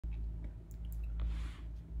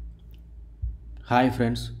Hi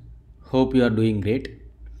friends, hope you are doing great.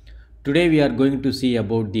 Today we are going to see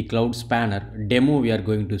about the Cloud Spanner demo we are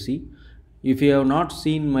going to see. If you have not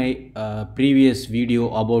seen my previous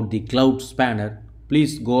video about the Cloud Spanner,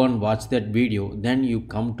 please go and watch that video. Then you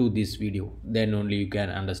come to this video. Then only you can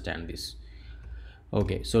understand this.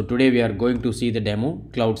 Okay, so today we are going to see the demo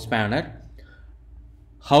Cloud Spanner.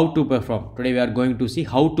 How to perform. Today we are going to see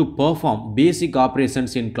how to perform basic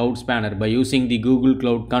operations in Cloud Spanner by using the Google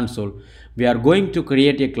Cloud Console. We are going to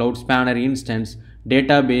create a Cloud Spanner instance,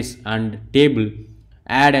 database and table,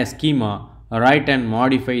 add a schema, write and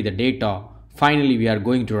modify the data. Finally, we are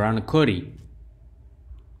going to run a query.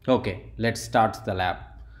 Okay, let's start the lab.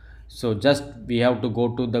 So just we have to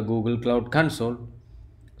go to the Google Cloud Console.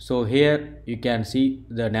 So here you can see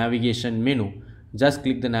the navigation menu. Just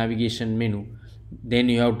click the navigation menu. Then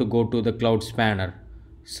you have to go to the Cloud Spanner.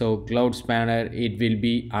 So Cloud Spanner, it will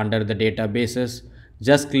be under the databases.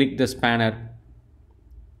 Just click the spanner.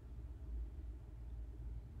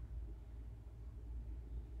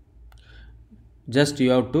 Just you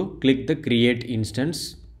have to click the create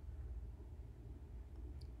instance.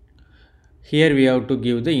 Here we have to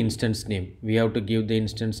give the instance name. We have to give the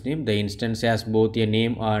instance name. The instance has both a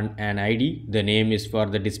name and an ID. The name is for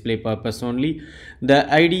the display purpose only.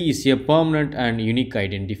 The ID is a permanent and unique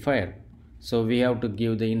identifier. So we have to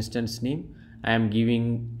give the instance name. I am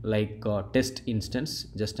giving like a test instance.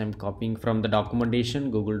 Just I am copying from the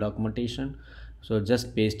documentation, Google documentation. So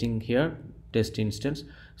just pasting here test instance.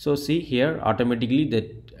 So see here automatically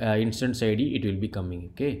that instance ID it will be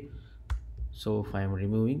coming. Okay. So if I am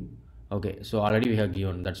removing, okay, so already we have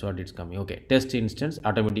given, that's what it's coming. Okay, test instance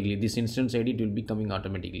automatically, this instance ID it will be coming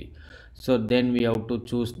automatically. So then we have to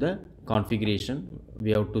choose the configuration.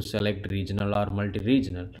 We have to select regional or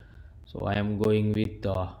multi-regional. So I am going with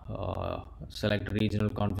select regional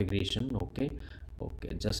configuration. Okay,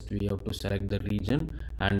 just we have to select the region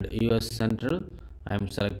and US Central. I am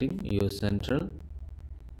selecting US Central.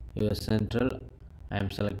 I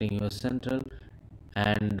am selecting US Central,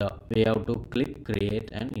 and we have to click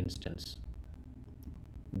create an instance.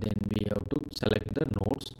 Then we have to select the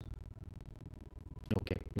nodes.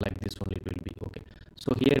 Okay, like this only it will be. Okay,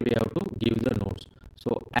 so here we have to give the nodes.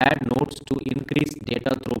 So add nodes to increase data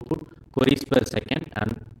throughput, queries per second,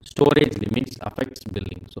 and storage limits affects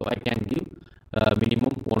billing. So I can give minimum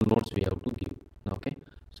one nodes we have to give. Okay,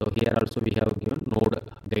 so here also we have given node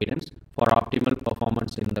guidance for optimal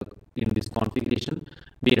performance in this configuration.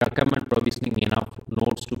 We recommend provisioning enough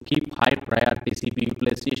nodes to keep high priority CPU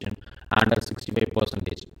utilization under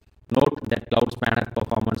 65%. Note that Cloud Spanner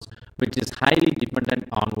performance, which is highly dependent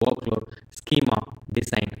on workload, schema,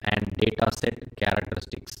 design, and dataset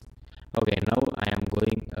characteristics. Okay, now I am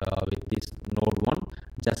going with this node 1.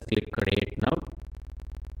 Just click create now.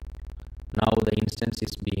 Now the instance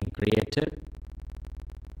is being created.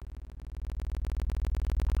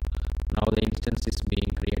 Now the instance is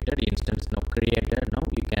being created. Instance now created. Now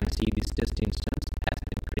you can see this test instance has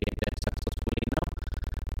been created successfully now.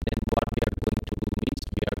 Then what we are going to do means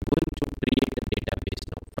we are going to create a database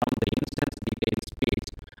now. From the instance details page,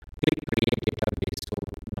 click create database. So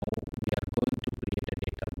now we are going to create a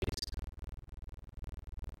database.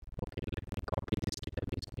 Okay, let me copy this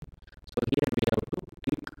database name. So here we have to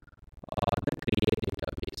click the create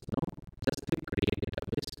database now. Just click create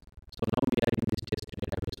database. So now we are in this test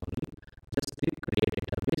database only. Just click create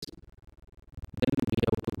database. Then we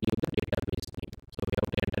have to give the database name. So we have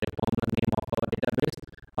to enter a formula name of our database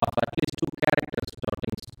of at least 2 characters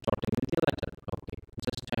starting with a letter. Okay,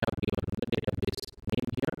 just I have given the database name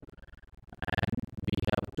here, and we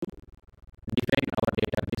have to define our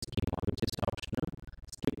database schema, which is optional.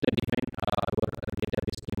 Skip the define our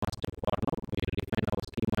database schema step for now. We will define our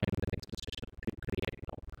schema in the next session. Click create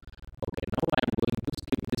now. Okay, now I am going to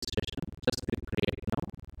skip this session. Just click create now,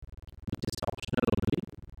 which is optional only.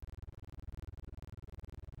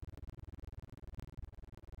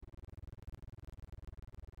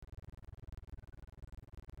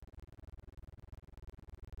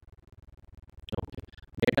 Okay,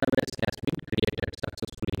 database has been created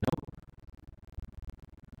successfully now.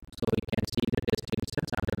 So you can see the test instance.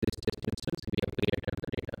 Under this test instance we have created the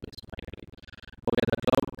database finally. Okay, the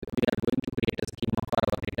cloud, we are going to create a schema for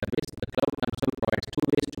our database. The Cloud Console provides 2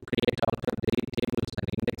 ways to create, alter the tables and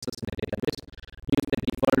indexes in a database. Use the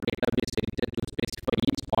default database editor to specify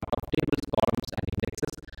each part of tables, columns, and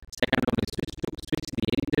indexes. Second one is switch the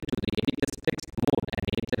editor to the editor's text mode and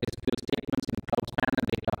enter SQL statements in Cloud Spanner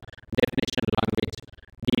data definition language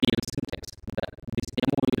DDL syntax. This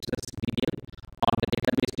demo uses DDL on the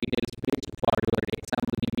database details page for your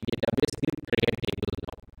example DB database. Click create table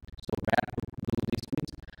now. So where to do this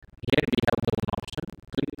means here we have the one option,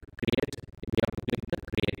 click create. We have to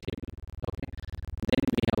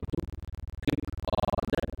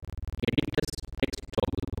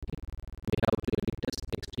this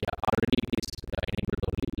text. Yeah, already it is enabled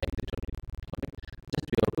only like this only. Okay, just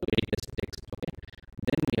we have to edit this text. Okay,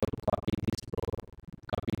 then we have to copy this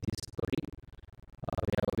copy this. Sorry,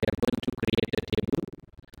 we are going to create a table.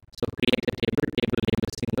 So create a table. Table name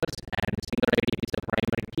is singers and singer ID is a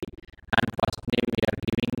primary key. And first name we are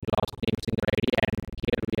giving, last name singer ID, and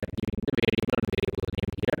here we are giving the variable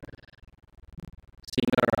name here.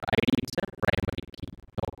 Singer ID is a primary key.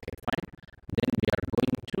 Okay, fine. Then we are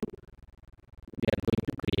going to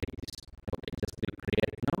create this. Okay, just click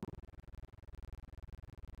create now.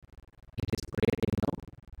 It is creating now.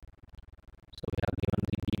 So we have given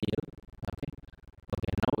the detail. Okay.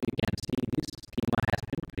 Okay, now you can see this schema has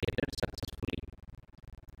been created successfully.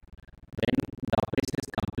 When the operation is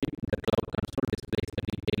complete, the cloud console displays the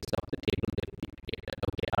details of the table that we created.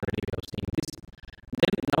 Okay, already we have seen this.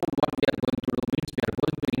 Then now what we are going to do means we are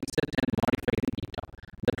going to insert and modify the data.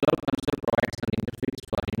 The cloud console provides an interface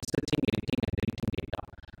for inserting, editing and deleting data.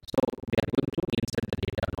 So we are going to insert the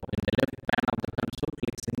data now. In the left pane of the console,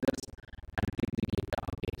 click singers and click the data.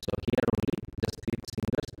 Okay, so here only just click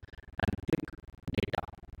singers and click data.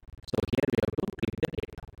 So here we have to click the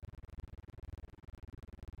data.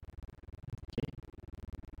 Okay.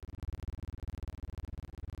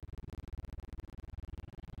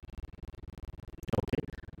 Okay,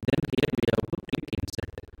 then here we have to click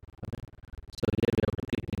insert. Okay. So here we have to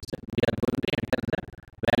click insert. We are going to enter the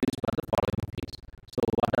values for the following fields. So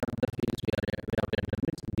what are the fields we have to enter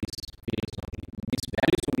means these fields only. These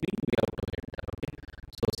values only we have to enter. Okay.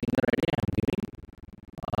 So singer ID I am giving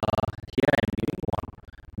here I am giving 1.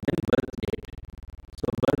 Then birth date. So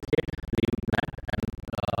birth date leave blank and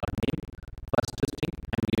name first string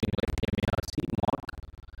I am giving like MARC Mark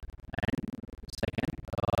and second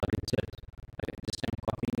Richard. Okay, just I am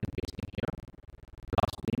copying and pasting here.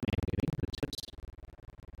 Last name I am giving Richards.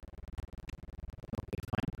 Okay,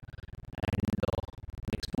 fine. And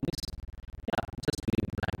next one is yeah, just leave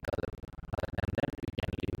blank. Other than that, we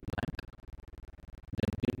can leave blank. Then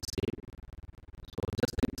click save. So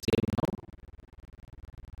just click save now.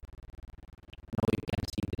 Now you can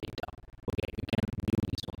see the data. Okay, you can view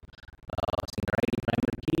this one. Singer ID,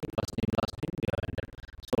 primary key, first name, last name, we have entered.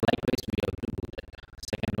 So likewise, we have to do that.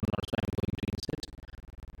 Second one also, I am going to insert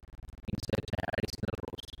additional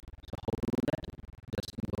rows. So how to do that? Just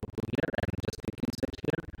go to here and just click insert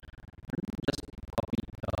here and just copy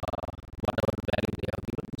whatever value they have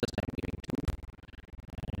given. Just I am giving 2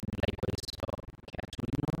 and likewise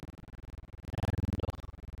Katrina and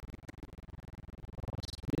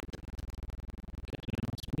Smith.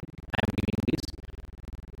 Katrina Smith. I am giving this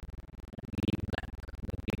and leave blank.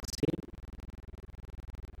 Then click save.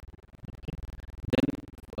 Okay. Then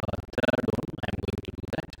third one I am going to do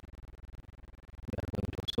that. We are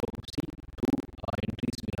going to so see 2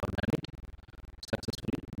 entries we have done it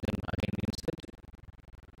successfully. Then again insert.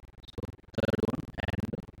 So third one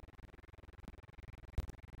and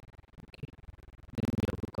okay. Then we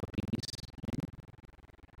have to copy this and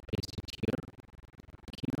paste it here.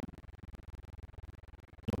 Here.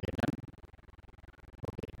 Okay, done.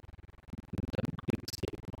 Okay. Then click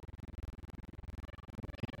save now.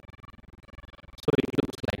 Okay. So it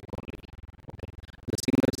looks like only. Okay. The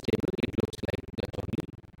singles table it looks like that only.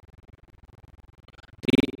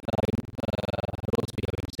 3 rows we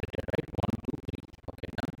have inserted, right? 1, 2, 3. Okay,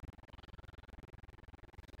 done.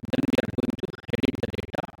 Then we are going to edit the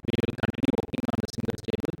data. We will continue working on the singles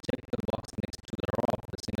table. Check the box next to the row of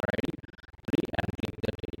the singer ID 3 and click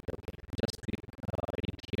that edit. Okay, just click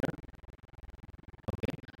edit here.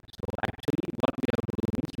 Okay, so actually what we have to do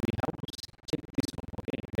means we have to check this one.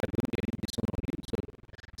 Okay, we are going to edit this one only. So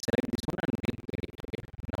select this one and click edit. Okay,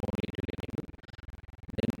 now only it will enable.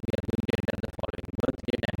 Then we are going to enter the following birth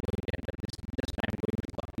date. I am going to enter this. Just I am going to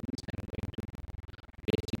copy this. I am going to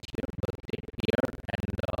paste it here. Birth date, year,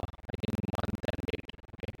 and I think month and date.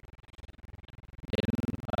 Okay. Then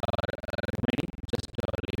remaining just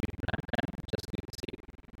leave it blank and just click save.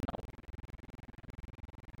 Now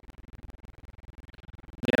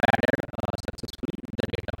we have added successfully the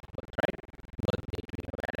date of birth, right? Birth date we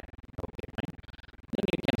have added. Okay, fine. Then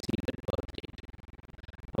you can see that birth date.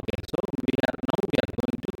 Okay, so we are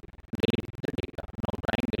going to delete the data. Now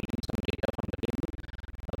trying deleting some data from the table.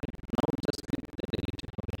 Okay, now just click the delete.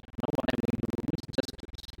 Okay, now what I am going to do is just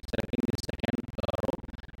selecting the second row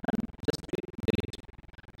and just click delete.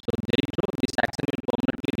 So delete row, this action will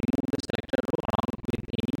permanently remove the selected row along with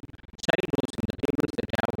any child rows in the tables that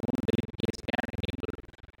have own delete case can enabled.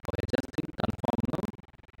 Okay, just click confirm now.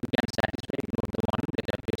 You can satisfy ignore the one that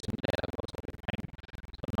appears in dialog box. Okay, fine.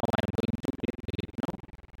 So now I am going to click delete now.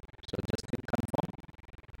 So just click confirm.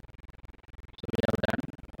 So we have done.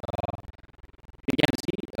 We can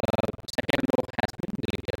see second row has been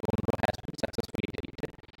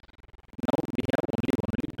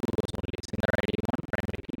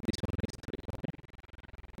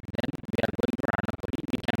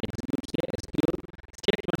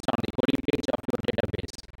statements on the query page of your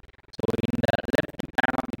database. So in the left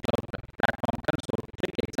panel of the cloud platform console,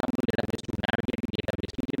 click example database to navigate the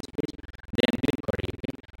database details page, then click query.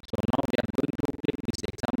 Okay. So now we are going to click this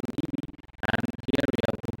example DB, and here we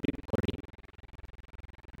have to click query.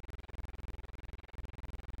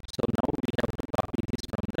 So now we have to copy this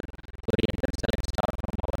from the query, enter select star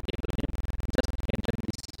from our table name, just enter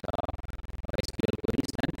this SQL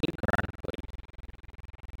queries and click run query.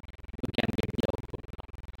 You can get the output now.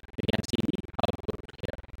 You can see the output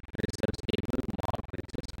here, results table, mark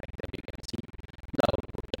results, like that. You can see the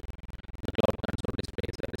output. The cloud console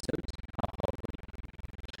displays the results of output.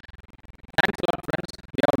 Thanks a lot, friends.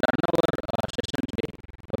 We have done our session today.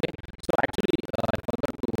 Okay, so actually I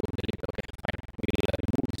forgot to delete. Okay, fine, we will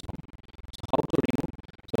remove this one. So how to remove?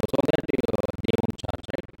 So that they won't charge,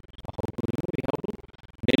 right? So how to remove? We have to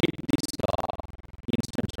delete this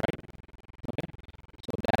instance, right? Okay,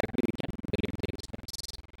 so directly we can delete the instance.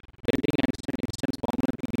 Deleting an instance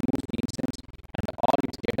permanently removes the instance and all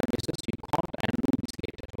its databases. You can't undo this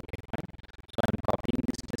later. Okay, fine. So I'm copying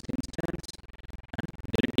this test instance and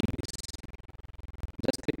deleting this.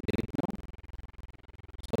 Just click delete now,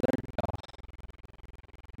 so that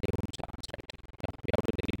they won't charge, right? Yeah, we have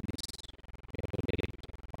to delete this. We have to delete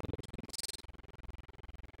all those things.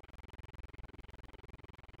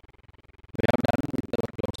 We have done with our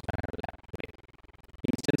Cloud Spanner lab today.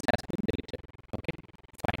 Instance has been deleted. Okay,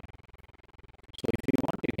 fine. So if you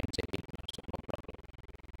want, you can check it now. So no problem.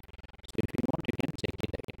 So if you want, you can check it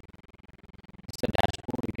again. It's a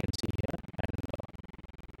dashboard you can see here, and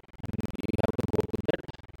you have to go to that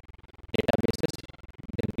databases,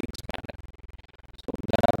 then click Spanner. So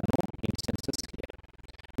there are no instances here.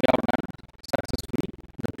 We have done successfully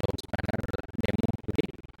the Cloud Spanner demo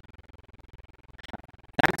today.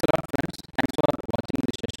 Thanks a lot, friends. Thanks for watching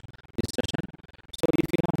this session. So if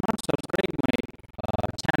you have not subscribed my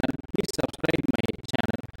channel, please subscribe my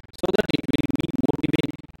channel so that it will be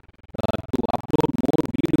motivate